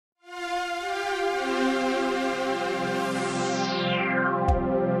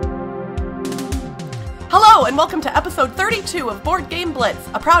and welcome to episode 32 of Board Game Blitz,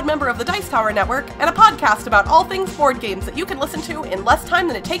 a proud member of the Dice Tower Network, and a podcast about all things board games that you can listen to in less time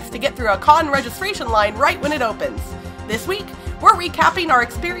than it takes to get through a con registration line right when it opens. This week, we're recapping our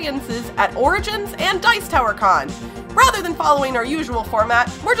experiences at Origins and Dice Tower Con. Rather than following our usual format,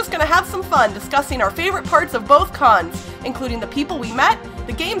 we're just going to have some fun discussing our favorite parts of both cons, including the people we met,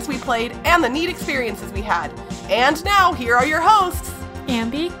 the games we played, and the neat experiences we had. And now, here are your hosts,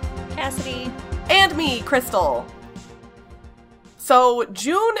 Ambie, Cassadi, and me, Crystal. So,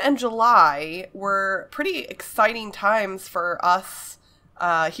 June and July were pretty exciting times for us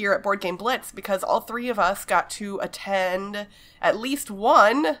here at Board Game Blitz because all three of us got to attend at least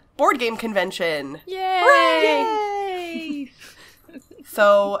one board game convention. Yay! Yay!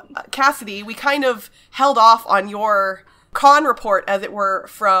 So, Cassadi, we kind of held off on your con report, as it were,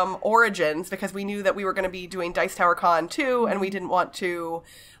 from Origins because we knew that we were going to be doing Dice Tower Con too, and we didn't want to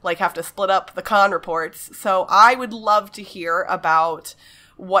have to split up the con reports. So I would love to hear about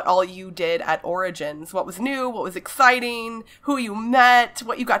what all you did at Origins. What was new, what was exciting, who you met,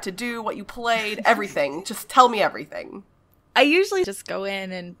 what you got to do, what you played, everything. Just tell me everything. I usually just go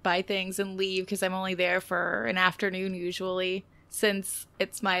in and buy things and leave because I'm only there for an afternoon usually. Since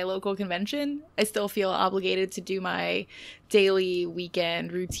it's my local convention, I still feel obligated to do my daily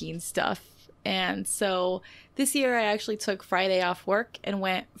weekend routine stuff. And so this year I actually took Friday off work and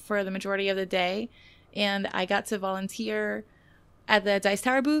went for the majority of the day. And I got to volunteer at the Dice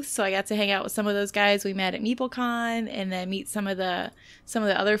Tower booth, so I got to hang out with some of those guys we met at MeepleCon and then meet some of the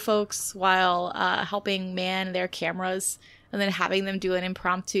other folks while helping man their cameras and then having them do an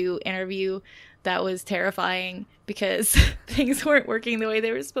impromptu interview. That was terrifying because things weren't working the way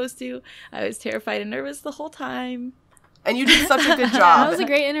they were supposed to. I was terrified and nervous the whole time. And you did such a good job. That was a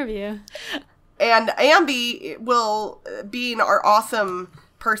great interview. And Ambie will, being our awesome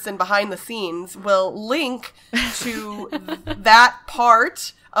person behind the scenes, will link to that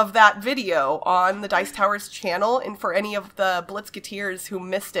part of that video on the Dice Tower's channel and for any of the Blitzketeers who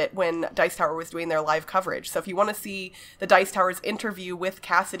missed it when Dice Tower was doing their live coverage. So if you want to see the Dice Tower's interview with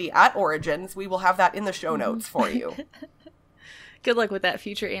Cassadi at Origins, we will have that in the show notes for you. Good luck with that,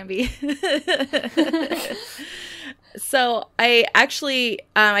 future Ambie. So I actually,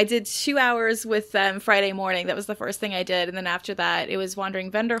 I did 2 hours with them Friday morning. That was the first thing I did. And then after that, it was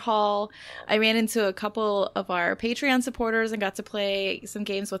Wandering Vendor Hall. I ran into a couple of our Patreon supporters and got to play some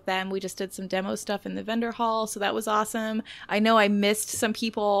games with them. We just did some demo stuff in the vendor hall. So that was awesome. I know I missed some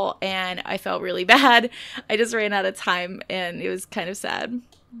people and I felt really bad. I just ran out of time and it was kind of sad.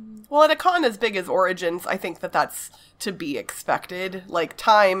 Well, at a con as big as Origins, I think that that's to be expected. Like,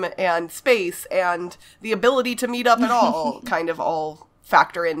 time and space and the ability to meet up at all kind of all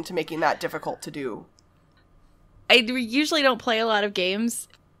factor into making that difficult to do. I usually don't play a lot of games,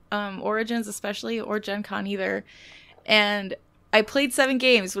 Origins especially, or Gen Con either. And I played 7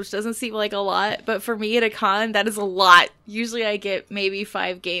 games, which doesn't seem like a lot, but for me at a con, that is a lot. Usually I get maybe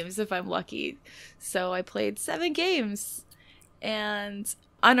 5 games if I'm lucky. So I played 7 games. And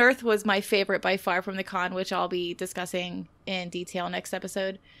Unearth was my favorite by far from the con, which I'll be discussing in detail next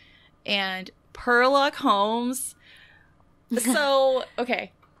episode. And Purrrlock Holmes. So,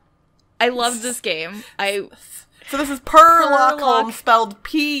 okay. I loved this game. So this is Purrrlock Holmes, spelled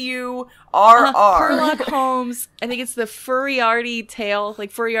P-U-R-R. Purrrlock Holmes. I think it's the Furriarty tale,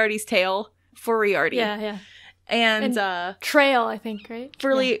 like Furriarty's tail. Furriarty. Yeah. And Trail, I think, right?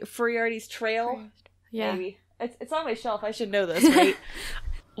 Furriarty's trail? Yeah. Maybe. It's on my shelf. I should know this, right?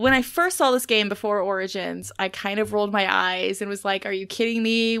 When I first saw this game before Origins, I kind of rolled my eyes and was like, are you kidding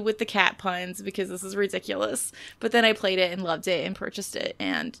me with the cat puns? Because this is ridiculous. But then I played it and loved it and purchased it.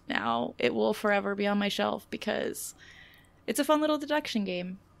 And now it will forever be on my shelf because it's a fun little deduction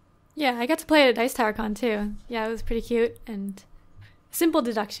game. Yeah, I got to play it at Dice Tower Con too. Yeah, it was pretty cute and simple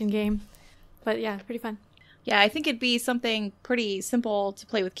deduction game. But yeah, pretty fun. Yeah, I think it'd be something pretty simple to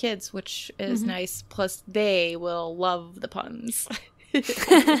play with kids, which is nice. Plus, they will love the puns.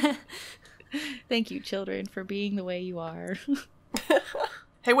 Thank you, children, for being the way you are.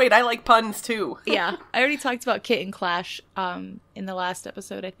 Hey, wait, I like puns, too. Yeah, I already talked about Kitten Klash in the last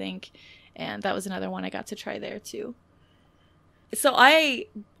episode, I think, and that was another one I got to try there, too. So I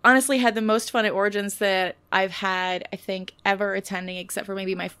honestly had the most fun at Origins that I've had, I think, ever attending, except for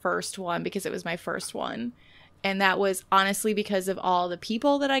maybe my first one, because it was my first one. And that was honestly because of all the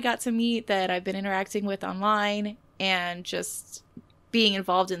people that I got to meet that I've been interacting with online and just being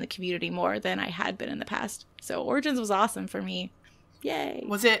involved in the community more than I had been in the past. So Origins was awesome for me. Yay.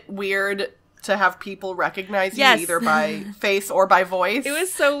 Was it weird to have people recognize you Yes. either by face or by voice? It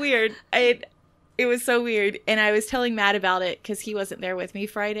was so weird. It was so weird. And I was telling Matt about it because he wasn't there with me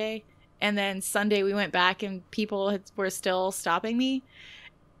Friday. And then Sunday we went back and people were still stopping me.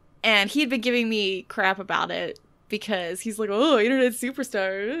 And he had been giving me crap about it because he's like, oh, internet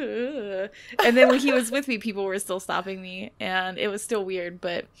superstar. And then when he was with me, people were still stopping me. And it was still weird,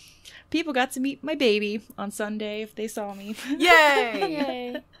 but people got to meet my baby on Sunday if they saw me. Yay!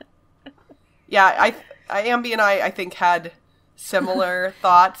 Yay. Yeah, Ambie and I think, had similar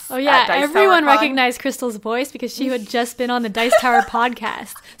thoughts. Oh yeah, everyone Tower recognized Crystal's voice because she had just been on the Dice Tower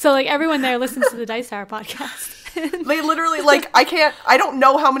podcast. So like everyone there listens to the Dice Tower podcast. They literally, like, I don't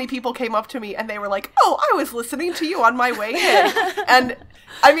know how many people came up to me and they were like, oh, I was listening to you on my way in. And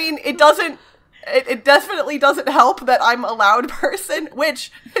I mean, it definitely doesn't help that I'm a loud person,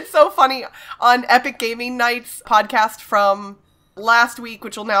 which it's so funny. On Epic Gaming Night's podcast from last week,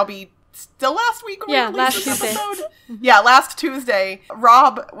 which will now be still last week when we released this episode? Yeah, last Tuesday,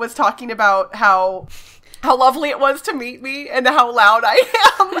 Rob was talking about how lovely it was to meet me and how loud I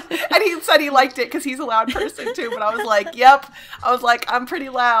am. And he said he liked it because he's a loud person too. But I was like, yep. I was like, I'm pretty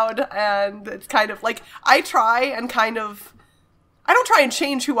loud. And it's kind of like, I don't try and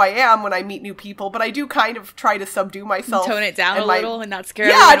change who I am when I meet new people, but I do kind of try to subdue myself. Tone it down a little and not scare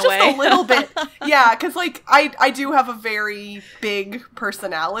everyone away. Yeah, just a little bit. Yeah, because, like, I do have a very big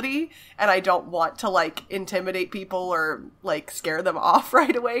personality, and I don't want to, like, intimidate people or, like, scare them off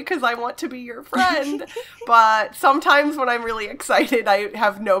right away because I want to be your friend. But sometimes when I'm really excited, I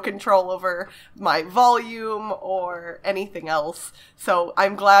have no control over my volume or anything else. So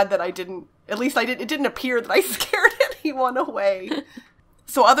I'm glad that it didn't appear that I scared anyone away.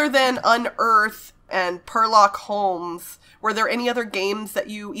 So other than Unearth and Purrrlock Holmes, were there any other games that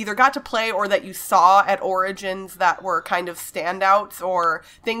you either got to play or that you saw at Origins that were kind of standouts or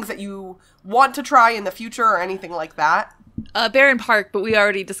things that you want to try in the future or anything like that? Barenpark, but we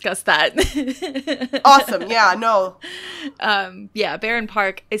already discussed that. Awesome. Yeah, no. Yeah,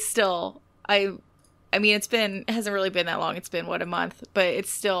 Barenpark is still, I mean, it hasn't really been that long. It's been, a month? But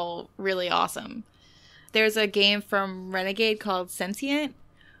it's still really awesome. There's a game from Renegade called Sentient,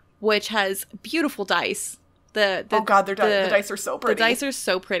 which has beautiful dice. The dice are so pretty. The dice are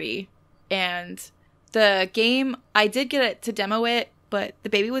so pretty. And the game, I did get it to demo it, but the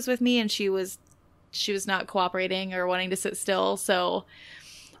baby was with me and she was not cooperating or wanting to sit still. So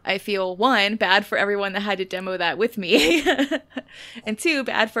I feel, 1, bad for everyone that had to demo that with me. And 2,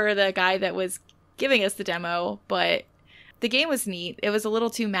 bad for the guy that was giving us the demo, but the game was neat. It was a little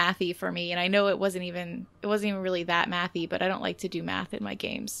too mathy for me, and I know it wasn't even really that mathy, but I don't like to do math in my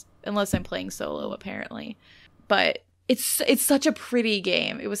games unless I'm playing solo, apparently. But it's such a pretty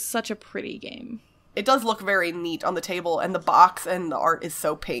game. It was such a pretty game. It does look very neat on the table, and the box and the art is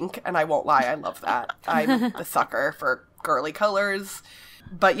so pink, and I won't lie, I love that. I'm the sucker for girly colors.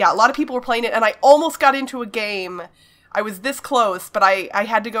 But yeah, a lot of people were playing it, and I almost got into a game. I was this close, but I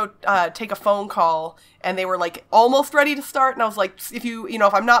had to go take a phone call, and they were, like, almost ready to start, and I was like, if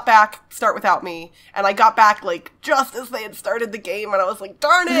I'm not back, start without me. And I got back, like, just as they had started the game, and I was like,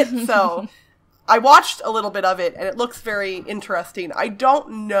 darn it! So I watched a little bit of it, and it looks very interesting. I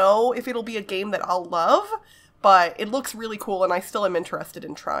don't know if it'll be a game that I'll love, but it looks really cool, and I still am interested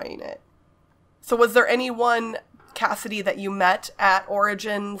in trying it. So was there anyone, Cassadi, that you met at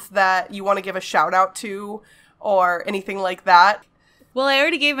Origins that you want to give a shout-out to, or anything like that? Well, I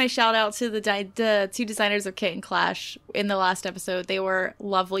already gave my shout out to the 2 designers of Kitten Klash in the last episode. They were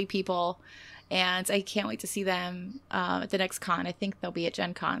lovely people, and I can't wait to see them at the next con. I think they'll be at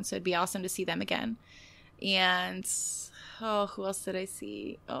Gen Con, so it'd be awesome to see them again. And who else did I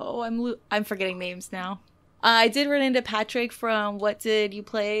see? Oh, I'm forgetting names now. I did run into Patrick from What Did You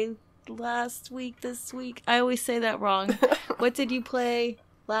Play Last Week? This week? I always say that wrong. What did you play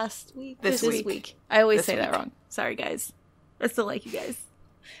last week? This week. I always say that wrong. Sorry, guys. I still like you guys.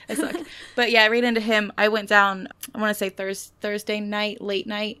 I suck. But yeah, I ran into him. I went down, I want to say Thursday night, late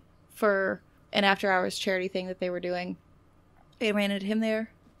night, for an after-hours charity thing that they were doing. I ran into him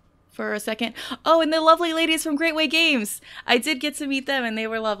there for a second. Oh, and the lovely ladies from Great Way Games. I did get to meet them, and they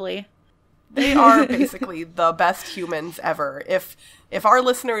were lovely. They are basically the best humans ever. If our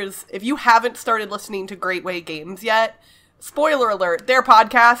listeners, if you haven't started listening to Great Way Games yet, spoiler alert, their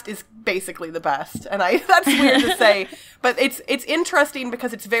podcast is basically the best. And that's weird to say, but it's interesting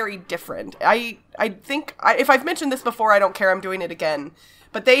because it's very different. I think, if I've mentioned this before, I don't care, I'm doing it again.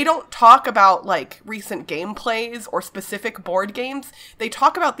 But they don't talk about, like, recent gameplays or specific board games. They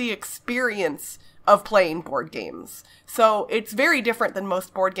talk about the experience of playing board games. So it's very different than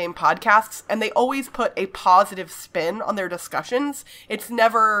most board game podcasts, and they always put a positive spin on their discussions. It's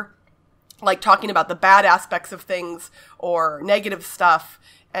never like talking about the bad aspects of things or negative stuff.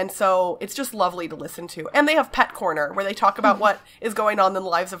 And so it's just lovely to listen to. And they have Pet Corner, where they talk about what is going on in the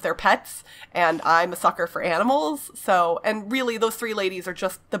lives of their pets. And I'm a sucker for animals. So, and really, those three ladies are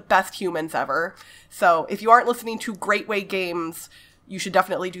just the best humans ever. So if you aren't listening to Great Way Games, you should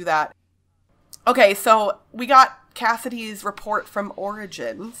definitely do that. Okay, so we got Cassadi's report from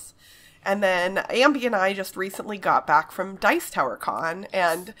Origins. And then Ambie and I just recently got back from Dice Tower Con.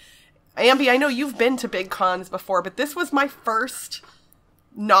 And Ambie, I know you've been to big cons before, but this was my first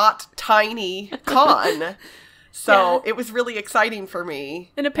not tiny con. So It was really exciting for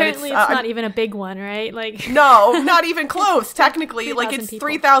me. And apparently it's not even a big one, right? Like no, not even close. Technically, like it's 3,000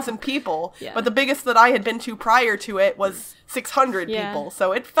 3,000 people. Yeah. But the biggest that I had been to prior to it was 600 people.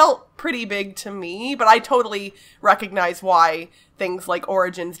 So it felt pretty big to me, but I totally recognize why things like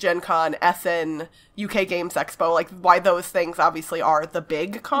Origins, Gen Con, SN, UK Games Expo, like why those things obviously are the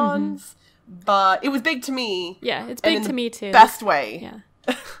big cons. But it was big to me. Yeah, it's big to me too. Best way. Yeah.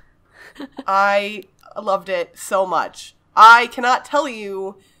 I loved it so much. I cannot tell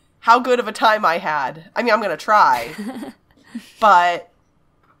you how good of a time I had. I mean, I'm going to try. But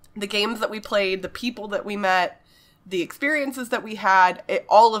the games that we played, the people that we met, the experiences that we had,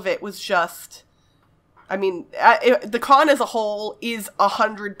 all of it was just... I mean, the con as a whole is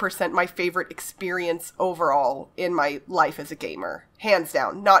 100% my favorite experience overall in my life as a gamer. Hands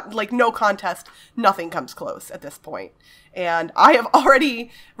down. Not, like, no contest. Nothing comes close at this point. And I have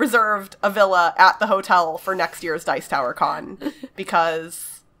already reserved a villa at the hotel for next year's Dice Tower Con.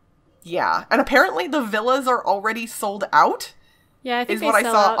 Because, yeah. And apparently the villas are already sold out. Yeah, I think is what I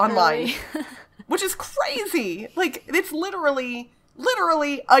saw online. Early. Which is crazy. Like, it's literally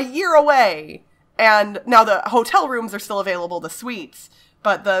a year away. And now the hotel rooms are still available, the suites,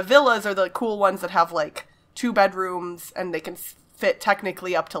 but the villas are the cool ones that have like 2 bedrooms and they can fit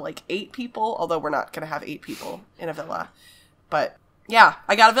technically up to like 8 people, although we're not going to have 8 people in a villa. But yeah,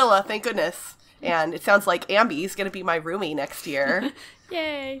 I got a villa, thank goodness. And it sounds like Ambie's going to be my roomie next year.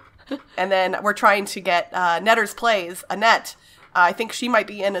 Yay. And then we're trying to get Netter's Plays, Annette. I think she might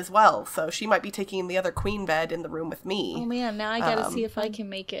be in as well, so she might be taking the other queen bed in the room with me. Oh man, now I gotta see if I can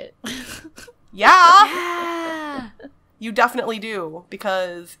make it. Yeah! You definitely do,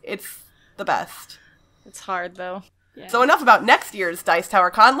 because it's the best. It's hard, though. Yeah. So enough about next year's Dice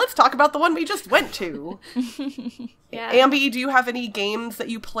Tower Con. Let's talk about the one we just went to. Yeah. Ambie, do you have any games that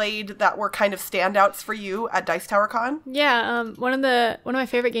you played that were kind of standouts for you at Dice Tower Con? Yeah, one of my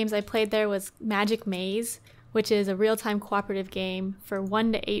favorite games I played there was Magic Maze, which is a real-time cooperative game for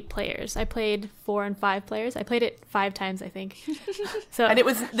 1 to 8 players. I played 4 and 5 players. I played it 5 times, I think. So, and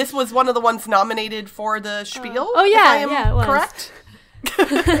this was one of the ones nominated for the Spiel? Oh yeah, if I am yeah, it was. Correct?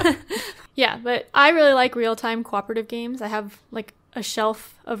 Yeah, but I really like real-time cooperative games. I have like a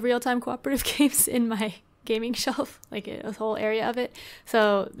shelf of real-time cooperative games in my gaming shelf, like a whole area of it.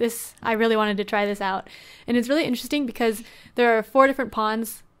 So I really wanted to try this out. And it's really interesting because there are 4 different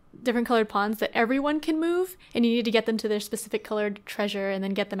colored pawns that everyone can move, and you need to get them to their specific colored treasure and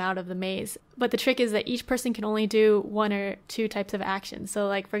then get them out of the maze. But the trick is that each person can only do 1 or 2 types of actions. So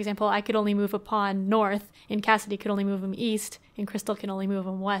like, for example, I could only move a pawn north, and Cassadi could only move him east, and Crystal can only move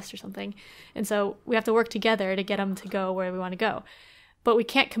him west or something. And so we have to work together to get them to go where we want to go. But we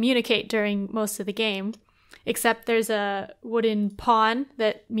can't communicate during most of the game, except there's a wooden pawn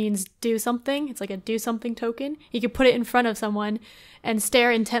that means do something. It's like a do something token. You can put it in front of someone and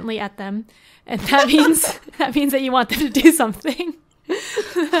stare intently at them, and that means that you want them to do something.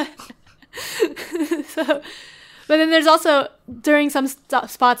 But then there's also, during some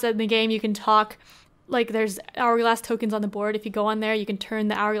spots in the game, you can talk. Like, there's hourglass tokens on the board. If you go on there, you can turn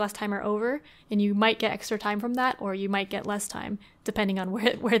the hourglass timer over, and you might get extra time from that, or you might get less time, depending on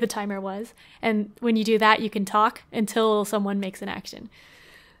where the timer was. And when you do that, you can talk until someone makes an action.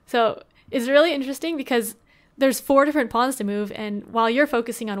 So it's really interesting because there's 4 different pawns to move, and while you're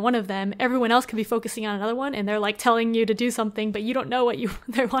focusing on one of them, everyone else could be focusing on another one, and they're like telling you to do something, but you don't know what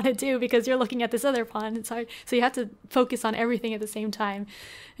they want to do because you're looking at this other pawn. It's hard. So you have to focus on everything at the same time,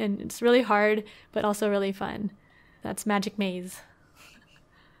 and it's really hard, but also really fun. That's Magic Maze.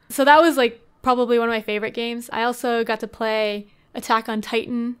 So that was like probably one of my favorite games. I also got to play Attack on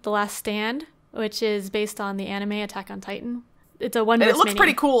Titan: The Last Stand, which is based on the anime Attack on Titan. It's a one-verse mini. And it looks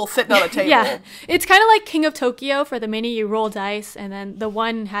pretty cool sitting on a table. Yeah. It's kind of like King of Tokyo for the mini. You roll dice, and then the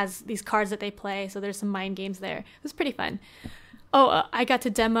one has these cards that they play, so there's some mind games there. It was pretty fun. Oh, I got to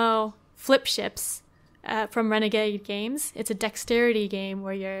demo Flip Ships from Renegade Games. It's a dexterity game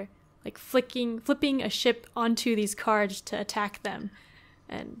where you're like flipping a ship onto these cards to attack them.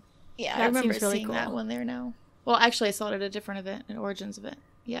 And yeah, that I remember seems really seeing cool. that one there now. Well, actually, I saw it at a different event, an Origins event.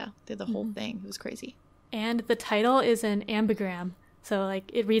 Yeah, did the whole thing. It was crazy. And the title is an ambigram, So, like,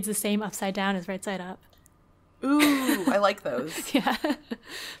 it reads the same upside down as right side up. Ooh, I like those. Yeah.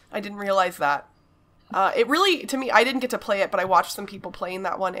 I didn't realize that. It really, to me, I didn't get to play it, but I watched some people playing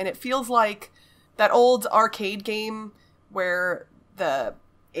that one, and it feels like that old arcade game where the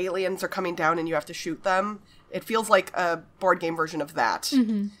aliens are coming down and you have to shoot them. It feels like a board game version of that.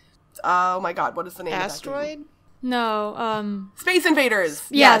 Mm-hmm. Oh my god, what is the name of that Asteroid? game? No, Space Invaders!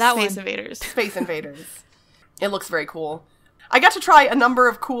 Yeah, Yes, that Space one. Invaders. Space Invaders. It looks very cool. I got to try a number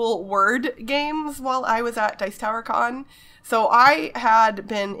of cool word games while I was at Dice Tower Con. So I had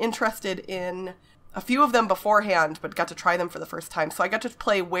been interested in a few of them beforehand, but got to try them for the first time. So I got to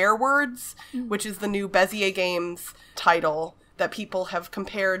play Werewords, which is the new Bezier Games title that people have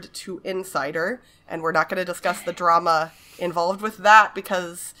compared to Insider. And we're not going to discuss the drama involved with that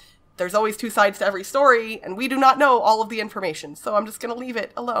because there's always two sides to every story, and we do not know all of the information. So I'm just going to leave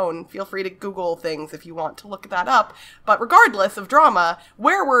it alone. Feel free to Google things if you want to look that up. But regardless of drama,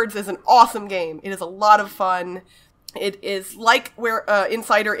 Werewords is an awesome game. It is a lot of fun. It is like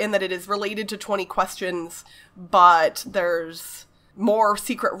Insider in that it is related to 20 questions, but there's more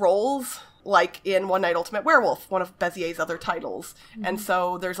secret roles, like in One Night Ultimate Werewolf, one of Bezier's other titles. Mm-hmm. And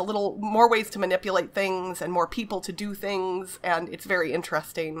so there's a little more ways to manipulate things and more people to do things, and it's very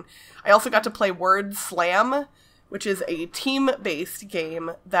interesting. I also got to play Word Slam, which is a team-based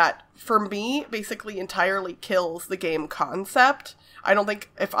game that, for me, basically entirely kills the game concept. I don't think,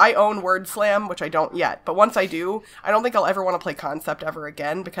 if I own Word Slam, which I don't yet, but once I do, I don't think I'll ever want to play Concept ever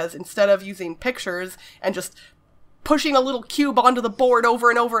again, because instead of using pictures and just pushing a little cube onto the board over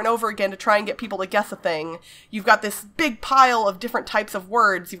and over and over again to try and get people to guess a thing, you've got this big pile of different types of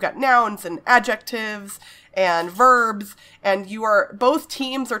words. You've got nouns and adjectives and verbs, and both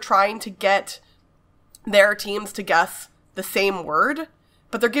teams are trying to get their teams to guess the same word,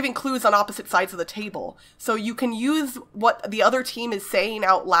 but they're giving clues on opposite sides of the table. So you can use what the other team is saying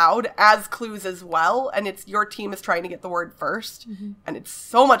out loud as clues as well, and it's your team is trying to get the word first. Mm-hmm. And it's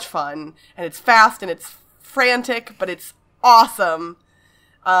so much fun, and it's fast, and it's frantic, but it's awesome.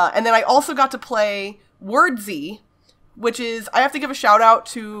 And then I also got to play Wordsy, which is, I have to give a shout out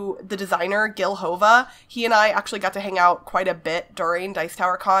to the designer, Gil Hova. He and I actually got to hang out quite a bit during Dice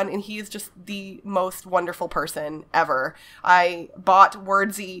Tower Con, and he is just the most wonderful person ever. I bought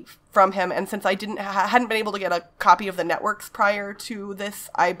Wordsy from him, and since I hadn't been able to get a copy of the networks prior to this,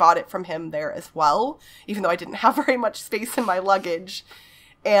 I bought it from him there as well, even though I didn't have very much space in my luggage.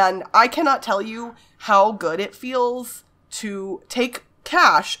 And I cannot tell you how good it feels to take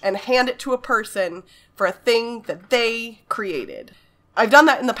cash and hand it to a person for a thing that they created. I've done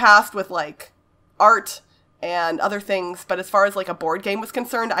that in the past with, like, art and other things, but as far as, like, a board game was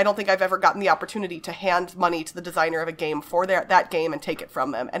concerned, I don't think I've ever gotten the opportunity to hand money to the designer of a game for that game and take it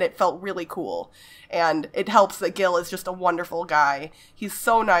from them, and it felt really cool. And it helps that Gil is just a wonderful guy. He's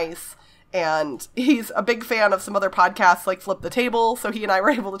so nice, and he's a big fan of some other podcasts like Flip the Table, so he and I were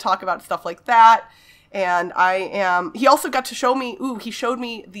able to talk about stuff like that. And he also got to show me, he showed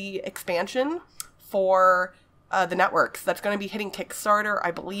me the expansion for the networks that's going to be hitting Kickstarter,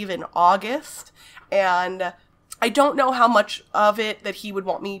 I believe, in August. And I don't know how much of it that he would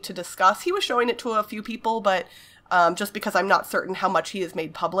want me to discuss. He was showing it to a few people, but just because I'm not certain how much he has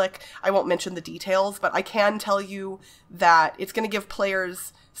made public, I won't mention the details. But I can tell you that it's going to give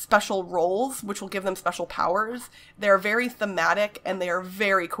players special roles, which will give them special powers. They're very thematic, and they are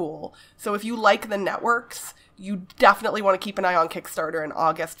very cool. So if you like the networks, you definitely want to keep an eye on Kickstarter in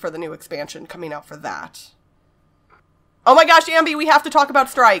August for the new expansion coming out for that. Oh my gosh, Ambie, we have to talk about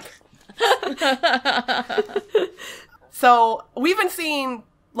Strike. So we've been seeing,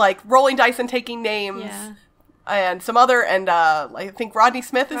 like, rolling dice and taking names, and some other, and I think Rodney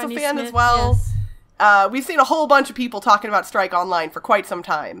Smith is a fan as well. Yes. We've seen a whole bunch of people talking about Strike online for quite some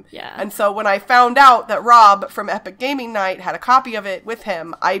time. Yeah. And so when I found out that Rob from Epic Gaming Night had a copy of it with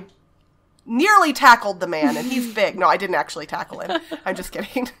him, I nearly tackled the man, and he's big. No, I didn't actually tackle him. I'm just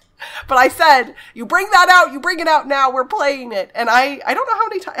kidding. But I said, you bring that out, you bring it out now, we're playing it. And I don't know how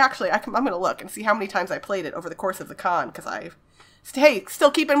many times, actually, I'm going to look and see how many times I played it over the course of the con, because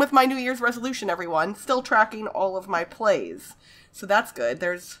still keeping with my New Year's resolution, everyone. Still tracking all of my plays. So that's good.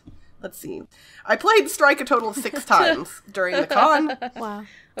 Let's see. I played Strike a total of 6 times during the con. Wow.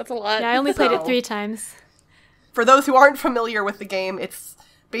 That's a lot. Yeah, I only played it 3 times. For those who aren't familiar with the game, it's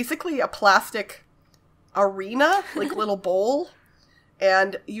basically a plastic arena, like little bowl,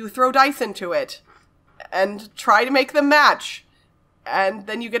 and you throw dice into it and try to make them match. And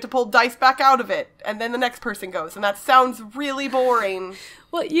then you get to pull dice back out of it, and then the next person goes. And that sounds really boring.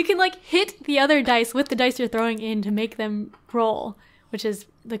 Well, you can, like, hit the other dice with the dice you're throwing in to make them roll, which is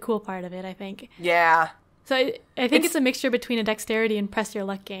the cool part of it, I think. Yeah. So I think it's a mixture between a dexterity and press your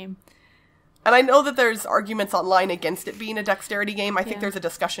luck game. And I know that there's arguments online against it being a dexterity game. I think there's a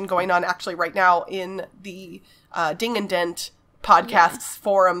discussion going on actually right now in the Ding and Dent podcasts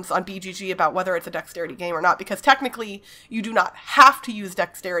forums on BGG about whether it's a dexterity game or not, because technically you do not have to use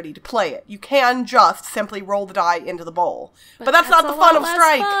dexterity to play it. You can just simply roll the die into the bowl. But that's not the fun of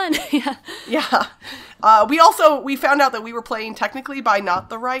Strike. Yeah. We found out that we were playing technically by not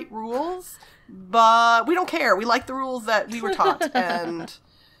the right rules, but we don't care. We like the rules that we were taught, and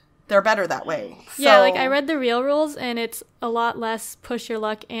they're better that way. Yeah, like I read the real rules, and it's a lot less push your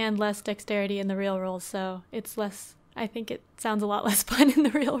luck and less dexterity in the real rules, so it's less... I think it sounds a lot less fun in the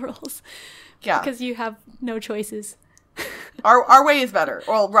real rules. Yeah. Because you have no choices. Our way is better.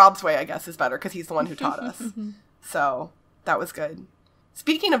 Well, Rob's way, I guess, is better because he's the one who taught us. So that was good.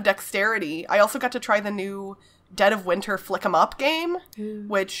 Speaking of dexterity, I also got to try the new Dead of Winter Flick 'em Up game,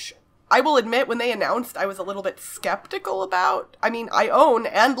 which I will admit when they announced I was a little bit skeptical about. I mean, I own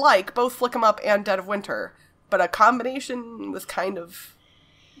and like both Flick 'em Up and Dead of Winter, but a combination was kind of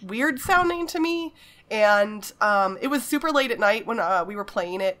weird sounding to me. And it was super late at night when we were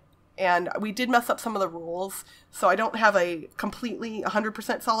playing it, and we did mess up some of the rules, so I don't have a completely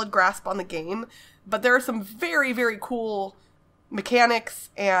 100% solid grasp on the game, but there are some very, very cool mechanics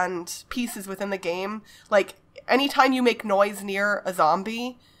and pieces within the game. Like, anytime you make noise near a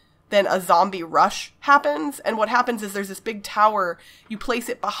zombie, then a zombie rush happens, and what happens is there's this big tower, you place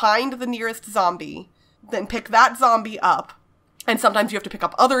it behind the nearest zombie, then pick that zombie up, and sometimes you have to pick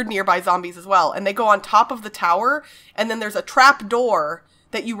up other nearby zombies as well. And they go on top of the tower, and then there's a trap door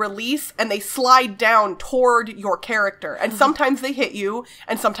that you release, and they slide down toward your character. And sometimes they hit you,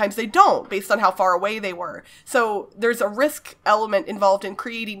 and sometimes they don't, based on how far away they were. So there's a risk element involved in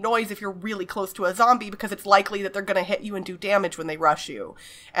creating noise if you're really close to a zombie, because it's likely that they're going to hit you and do damage when they rush you.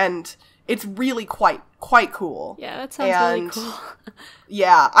 And it's really quite cool. Yeah, that sounds really cool.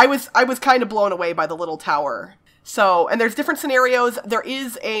 Yeah, I was kind of blown away by the little tower. So, and there's different scenarios. There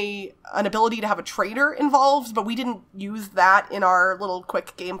is an ability to have a trader involved, but we didn't use that in our little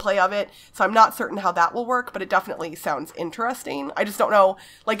quick gameplay of it. So I'm not certain how that will work, but it definitely sounds interesting. I just don't know,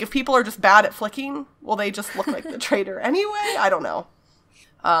 like, if people are just bad at flicking, will they just look like the trader anyway? I don't know.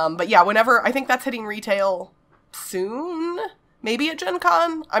 But yeah, whenever, I think that's hitting retail soon. Maybe at Gen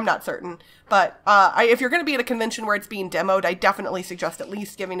Con? I'm not certain. But if you're going to be at a convention where it's being demoed, I definitely suggest at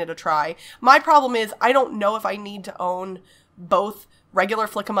least giving it a try. My problem is I don't know if I need to own both regular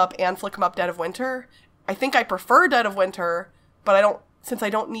Flick 'em Up and Flick 'em Up Dead of Winter. I think I prefer Dead of Winter, but since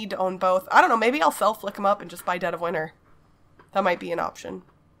I don't need to own both, I don't know, maybe I'll sell Flick 'em Up and just buy Dead of Winter. That might be an option.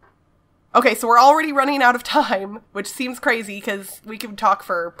 Okay, so we're already running out of time, which seems crazy because we could talk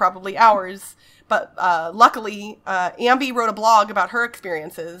for probably hours. But luckily, Ambie wrote a blog about her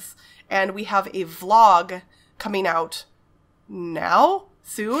experiences, and we have a vlog coming out now?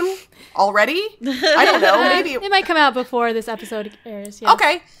 Soon? Already? I don't know. Maybe it might come out before this episode airs. Yes.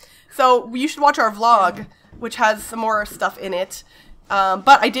 Okay. So you should watch our vlog, which has some more stuff in it.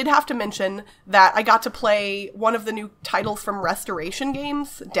 But I did have to mention that I got to play one of the new titles from Restoration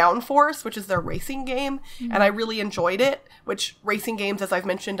Games, Downforce, which is their racing game, and I really enjoyed it, which racing games, as I've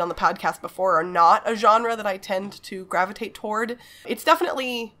mentioned on the podcast before, are not a genre that I tend to gravitate toward. It's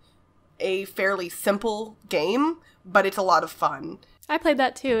definitely a fairly simple game, but it's a lot of fun. I played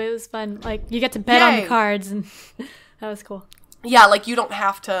that too. It was fun. Like, you get to bet on the cards, and that was cool. Yeah, like, you don't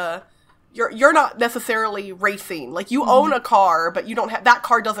have to... You're not necessarily racing. Like, you own a car, but you don't have... That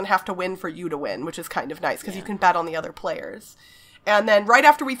car doesn't have to win for you to win, which is kind of nice, because you can bet on the other players. And then right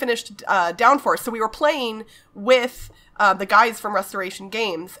after we finished Downforce, so we were playing with the guys from Restoration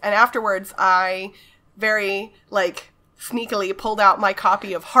Games, and afterwards I very, sneakily pulled out my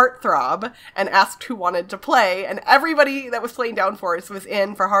copy of Heartthrob and asked who wanted to play, and everybody that was playing Downforce was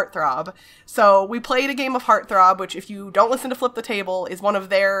in for Heartthrob. So we played a game of Heartthrob, which, if you don't listen to Flip the Table, is one of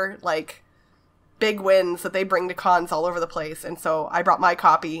their, big wins that they bring to cons all over the place. And so I brought my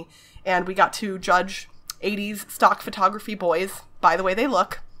copy, and we got to judge 80s stock photography boys by the way they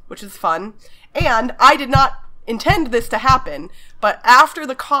look, which is fun. And I did not intend this to happen, but after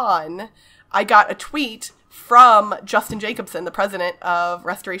the con, I got a tweet from Justin Jacobson, the president of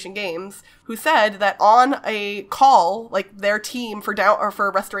Restoration Games, who said that on a call, their team for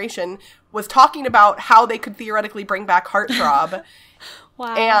Restoration was talking about how they could theoretically bring back Heartthrob.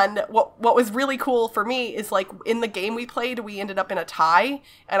 Wow. And what was really cool for me is, in the game we played, we ended up in a tie,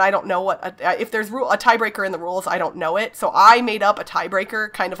 and I don't know if there's a tiebreaker in the rules, I don't know it, so I made up a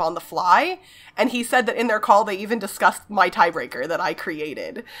tiebreaker kind of on the fly, and he said that in their call they even discussed my tiebreaker that I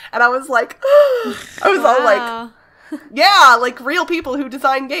created, and I was like, all Yeah, like real people who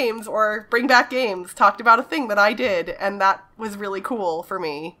design games or bring back games talked about a thing that I did, and that was really cool for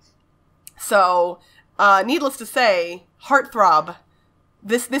me. So, needless to say, Heartthrob.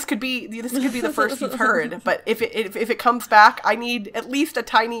 This could be the first you've heard, but if it comes back, I need at least a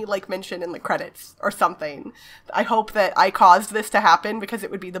tiny like mention in the credits or something. I hope that I caused this to happen because it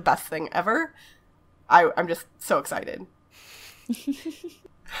would be the best thing ever. I'm just so excited.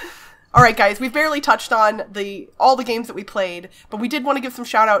 All right, guys, we've barely touched on all the games that we played, but we did want to give some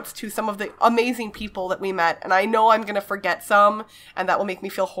shout-outs to some of the amazing people that we met, and I know I'm going to forget some, and that will make me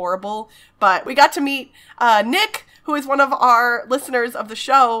feel horrible, but we got to meet Nick, who is one of our listeners of the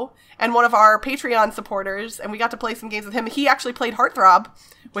show and one of our Patreon supporters, and we got to play some games with him. He actually played Heartthrob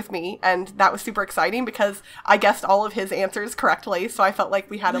with me, and that was super exciting because I guessed all of his answers correctly, so I felt like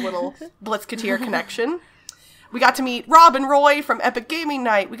we had a little Blitzketeer connection. We got to meet Rob and Roy from Epic Gaming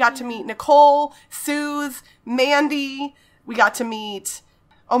Night. We got to meet Nicole, Suze, Mandy. We got to meet,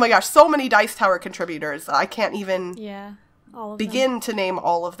 oh my gosh, so many Dice Tower contributors. I can't even begin to name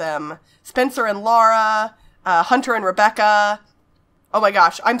all of them. Spencer and Laura, Hunter and Rebecca. Oh my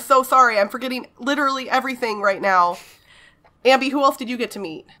gosh, I'm so sorry. I'm forgetting literally everything right now. Ambie, who else did you get to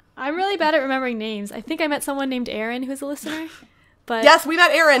meet? I'm really bad at remembering names. I think I met someone named Aaron who's a listener. But yes, we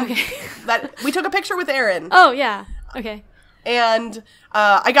met Aaron. Okay. We took a picture with Aaron. Oh, yeah. Okay. And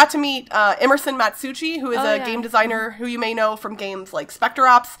I got to meet Emerson Matsuchi, who is a game designer who you may know from games like Spectre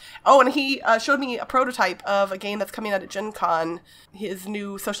Ops. Oh, and he showed me a prototype of a game that's coming out at Gen Con, his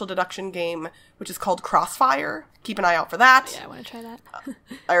new social deduction game, which is called Crossfire. Keep an eye out for that. Yeah, I want to try that.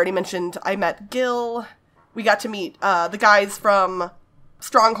 I already mentioned I met Gil. We got to meet the guys from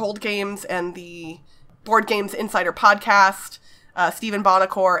Stronghold Games and the Board Games Insider podcast. Stephen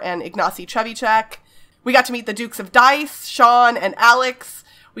Bonacore and Ignacy Chevicek. We got to meet the Dukes of Dice, Sean and Alex.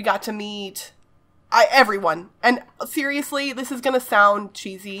 We got to meet everyone. And seriously, this is going to sound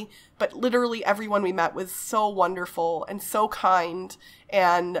cheesy, but literally everyone we met was so wonderful and so kind.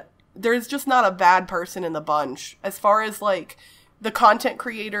 And there's just not a bad person in the bunch. As far as like the content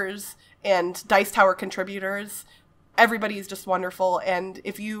creators and Dice Tower contributors, everybody is just wonderful, and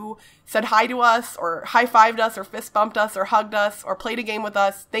if you said hi to us, or high-fived us, or fist-bumped us, or hugged us, or played a game with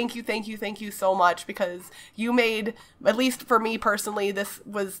us, thank you so much, because you made, at least for me personally, this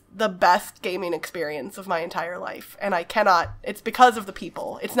was the best gaming experience of my entire life, and it's because of the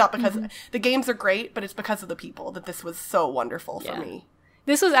people. It's not because, the games are great, but it's because of the people that this was so wonderful for me.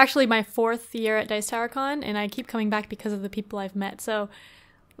 This was actually my 4th year at Dice Tower Con, and I keep coming back because of the people I've met, so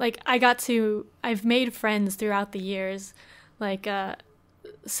like, I've made friends throughout the years, like,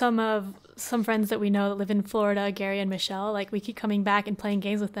 some friends that we know that live in Florida, Gary and Michelle, like, we keep coming back and playing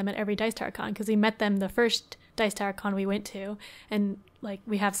games with them at every Dice Tower Con, because we met them the first Dice Tower Con we went to, and, like,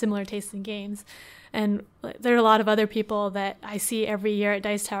 we have similar tastes in games, and there are a lot of other people that I see every year at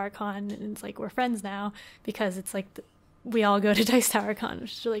Dice Tower Con, and it's like, we're friends now, because it's like, we all go to Dice Tower Con,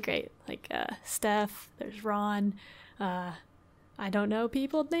 which is really great, like, Steph, there's Ron, I don't know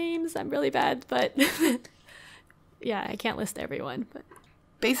people's names. I'm really bad, but yeah, I can't list everyone. But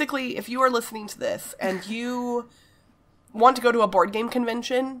basically, if you are listening to this and you want to go to a board game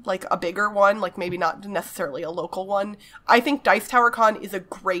convention, like a bigger one, like maybe not necessarily a local one, I think Dice Tower Con is a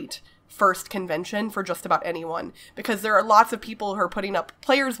great first convention for just about anyone, because there are lots of people who are putting up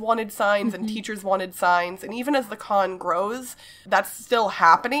players wanted signs and teachers wanted signs, and even as the con grows, that's still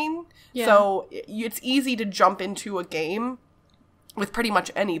happening. Yeah. So it's easy to jump into a game with pretty much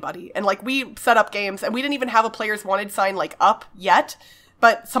anybody. And like, we set up games and we didn't even have a players wanted sign like up yet,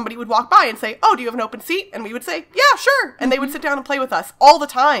 but somebody would walk by and say, oh, do you have an open seat? And we would say, yeah, sure. And they would sit down and play with us all the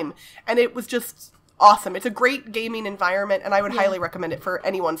time. And it was just awesome. It's a great gaming environment, and I would highly recommend it for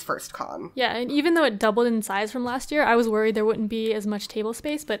anyone's first con. Yeah, and even though it doubled in size from last year, I was worried there wouldn't be as much table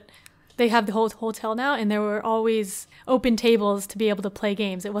space, but they have the whole hotel now, and there were always open tables to be able to play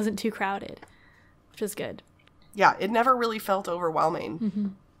games. It wasn't too crowded, which was good. Yeah, it never really felt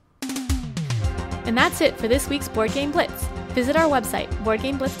overwhelming. And that's it for this week's Board Game Blitz. Visit our website,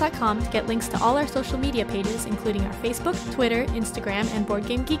 boardgameblitz.com, to get links to all our social media pages, including our Facebook, Twitter, Instagram, and Board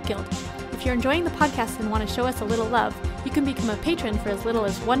Game Geek Guild. If you're enjoying the podcast and want to show us a little love, you can become a patron for as little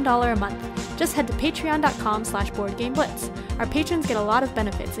as $1 a month. Just head to patreon.com/boardgameblitz. Our patrons get a lot of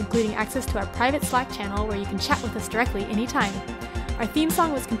benefits, including access to our private Slack channel where you can chat with us directly anytime. Our theme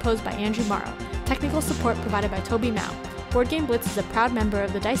song was composed by Andrew Morrow. Technical support provided by Toby Mao. Board Game Blitz is a proud member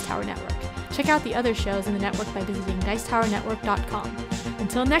of the Dice Tower Network. Check out the other shows in the network by visiting dicetowernetwork.com.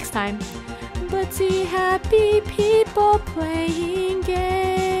 Until next time, blitzy happy people playing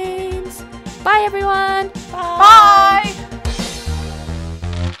games. Bye everyone! Bye!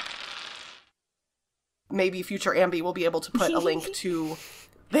 maybe future Ambie will be able to put a link to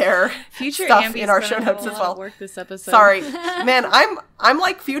their future stuff Ambie's in our gonna show have notes a as lot well. of work this episode. Sorry, man. I'm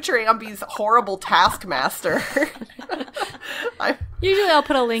like future Ambie's horrible taskmaster. Usually I'll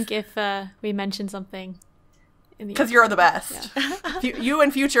put a link if we mention something. Because you're the best. Yeah. You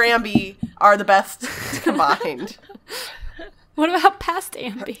and future Ambie are the best combined. What about past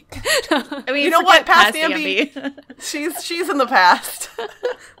Ambie? I mean, you know what? Past Ambie. she's in the past.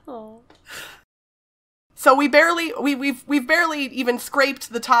 Oh. So we've barely even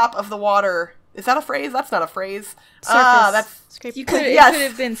scraped the top of the water. Is that a phrase? That's not a phrase. Surface. It could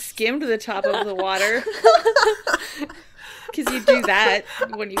have been skimmed the top of the water. Because you do that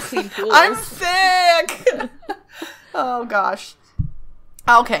when you clean pools. I'm sick. Oh gosh.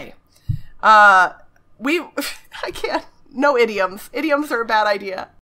 Okay. I can't. No idioms. Idioms are a bad idea.